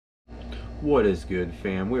What is good,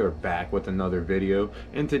 fam? We are back with another video,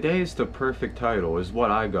 and today's the perfect title is what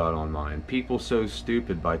I got on mine. People So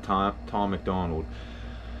Stupid by Tom MacDonald.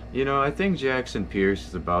 You know, I think Jackson Pierce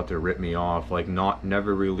is about to rip me off, like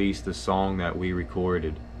never released the song that we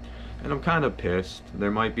recorded. And I'm kind of pissed. There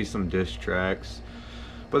might be some diss tracks,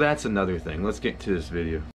 but that's another thing. Let's get to this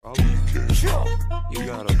video. You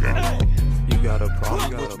got a problem? You got a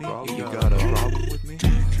problem? You got a problem with me?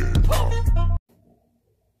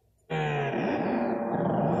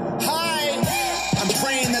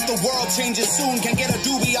 The world changes soon, can get a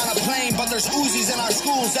doobie on a plane, but there's Uzis in our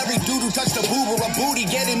schools. Every dude who touched a boob or a booty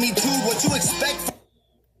getting me too. What you expect?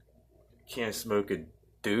 Can't smoke a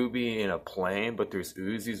doobie in a plane, but there's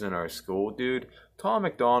Uzis in our school, dude. Tom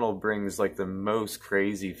MacDonald brings like the most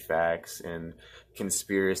crazy facts and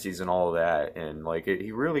conspiracies and all that, and like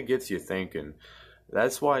he really gets you thinking.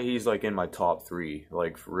 That's why he's like in my top 3.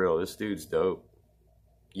 Like for real, this dude's dope.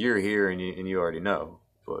 You're here and you already know,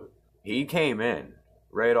 but he came in.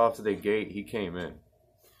 Right off to the gate, he came in.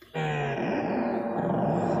 Hi!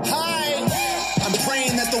 I'm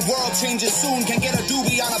praying that the world changes soon. Can get a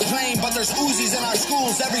doobie on a plane, but there's Uzis in our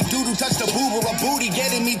schools. Every dude who touched a boob or a booty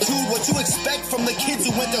getting me too. What you expect from the kids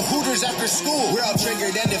who went to Hooters after school? We're all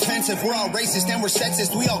triggered and defensive. We're all racist and we're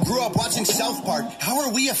sexist. We all grew up watching South Park. How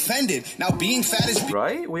are we offended? Now being fat is...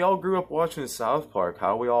 Right? We all grew up watching South Park.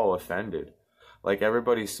 How are we all offended? Like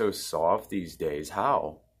everybody's so soft these days.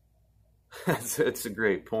 How? It's a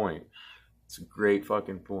great point. It's a great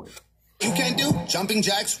fucking point. You can do jumping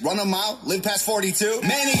jacks, run a mile, live past 42.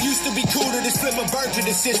 Man, it used to be cool to just flip a bird to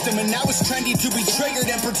the system, and now it's trendy to be triggered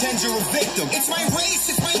and pretend you're a victim. It's my race,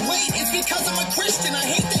 it's my weight, it's because I'm a Christian.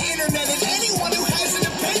 I hate the internet and anyone who has an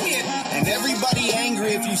opinion. And everybody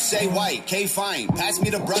angry if you say white. Okay, fine. Pass me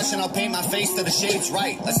the brush and I'll paint my face to the shades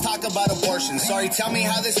right. Let's talk about abortion. Sorry, tell me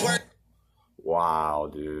how this works. Wow,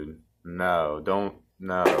 dude. No, don't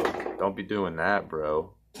be doing that,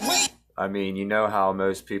 bro. I mean, you know how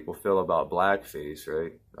most people feel about blackface,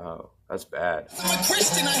 right? Oh, that's bad. I'm a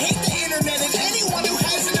Christian, I hate the internet and anyone who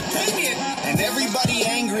has an opinion. And everybody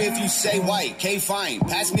angry if you say white. Okay, fine.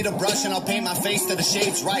 Pass me the brush and I'll paint my face to the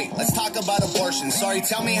shades right. Let's talk about abortion. Sorry,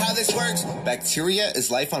 tell me how this works. Bacteria is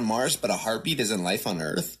life on Mars, but a heartbeat isn't life on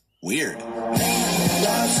Earth? Weird. Y'all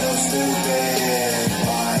so stupid.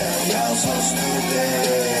 Why are y'all so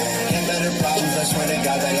stupid? Better problems, I swear to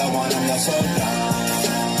God that y'all want them, y'all so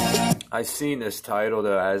dumb. I seen this title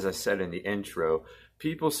though, as I said in the intro.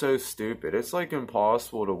 People So Stupid. It's like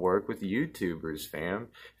impossible to work with YouTubers, fam.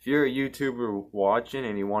 If you're a YouTuber watching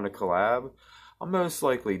and you want to collab, I'm most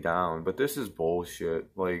likely down. But this is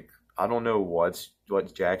bullshit. Like, I don't know what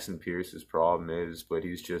Jackson Pierce's problem is, but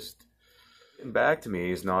he's just getting back to me.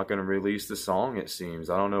 He's not going to release the song, it seems.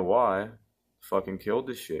 I don't know why. Fucking killed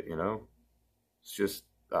this shit, you know? It's just...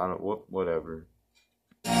 I don't whatever.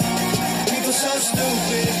 People so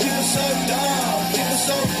stupid, people so dumb, people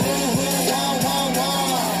so boo-hoo, wah.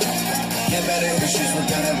 Get better issues, we're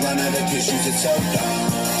gonna run out of tissues, it's so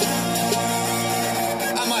dumb.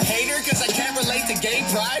 I'm a hater cause I can't relate to gay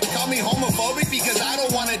pride. Call me homophobic because I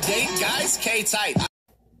don't wanna date guys, K-tight.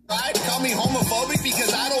 Call me homophobic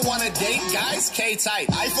because I don't want to date guys, K-tight.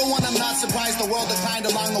 I, for one, am not surprised the world declined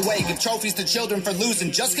along the way. Give trophies to children for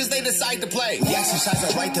losing just because they decide to play. We exercise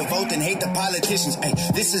our right to vote and hate the politicians. Hey,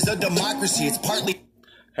 this is a democracy, it's partly...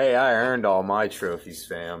 Hey, I earned all my trophies,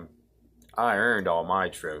 fam. I earned all my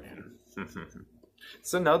trophies.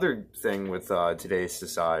 It's another thing with today's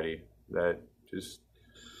society that just...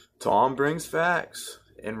 Tom brings facts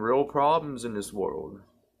and real problems in this world.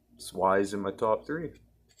 That's why he's in my top 3.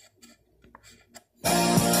 I'm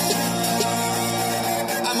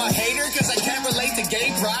a hater cause I can't relate to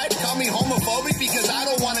gay pride. Call me homophobic because I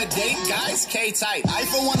don't want to date guys, K-tight. I,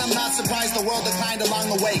 for one, am not surprised the world declined along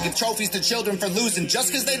the way. Give trophies to children for losing just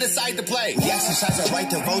because they decide to play. We exercise our right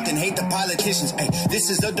to vote and hate the politicians. Ay,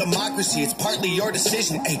 this is a democracy, it's partly your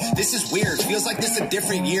decision. Ay, this is weird, feels like this a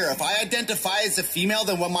different year. If I identify as a female,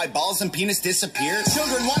 then when my balls and penis disappear,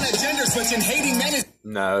 children want a gender switch and hating men is...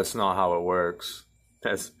 No, that's not how it works.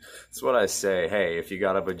 That's what I say. Hey, if you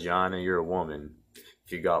got a vagina, you're a woman.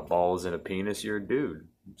 If you got balls and a penis, you're a dude.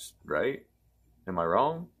 Right? Am I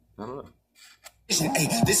wrong? I don't know.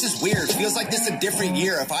 Hey, this is weird. Feels like this a different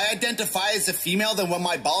year. If I identify as a female, then when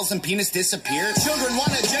my balls and penis disappear, children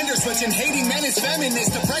want a gender switch and hating men is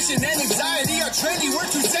feminist. Depression and anxiety are trendy.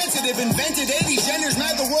 We're too sensitive. Invented 80 genders.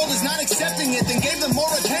 Now the world is not accepting it. Then gave them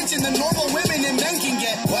more attention than normal women and men can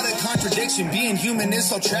get. What a contradiction. Being human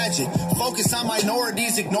is so tragic. Focus on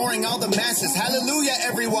minorities, ignoring all the masses. Hallelujah,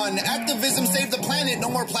 everyone. Activism saved the planet.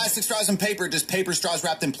 No more plastic straws and paper. Just paper straws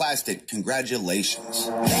wrapped in plastic.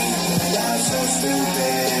 Congratulations. So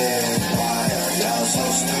stupid. Why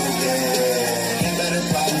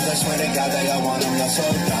to God that y'all want them, y'all so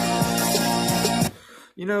dumb.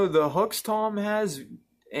 You know, the hooks Tom has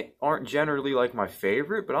aren't generally like my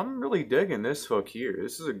favorite, but I'm really digging this hook here.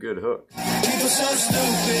 This is a good hook. People so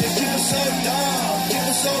stupid, people so dumb,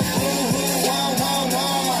 people so boo-hoo, wah, wah,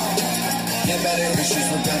 wah. Get better issues,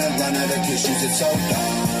 we're gonna run out of tissues, it's so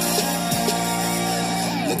dumb.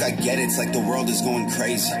 Look, I get it, it's like the world is going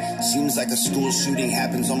crazy. Seems like a school shooting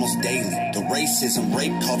happens almost daily. The racism,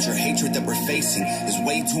 rape culture, hatred that we're facing is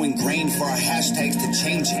way too ingrained for our hashtags to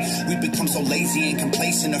change it. We've become so lazy and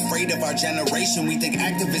complacent, afraid of our generation. We think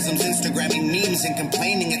activism's Instagramming memes and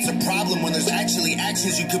complaining. It's a problem when there's actually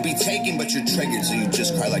actions you could be taking, but you're triggered, so you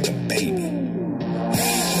just cry like a baby.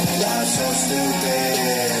 Y'all so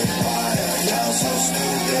stupid, why are y'all so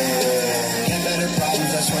stupid? Get better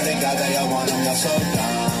problems, I swear to God that y'all want them, y'all so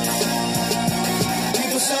dumb.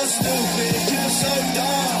 People so stupid, people so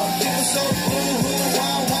dumb, people so boo-hoo,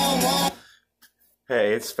 wah, wah, wah.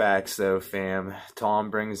 Hey, it's facts though, fam.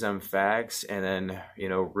 Tom brings them facts and then, you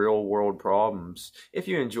know, real world problems. If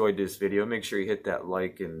you enjoyed this video, make sure you hit that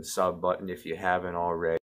like and sub button if you haven't already.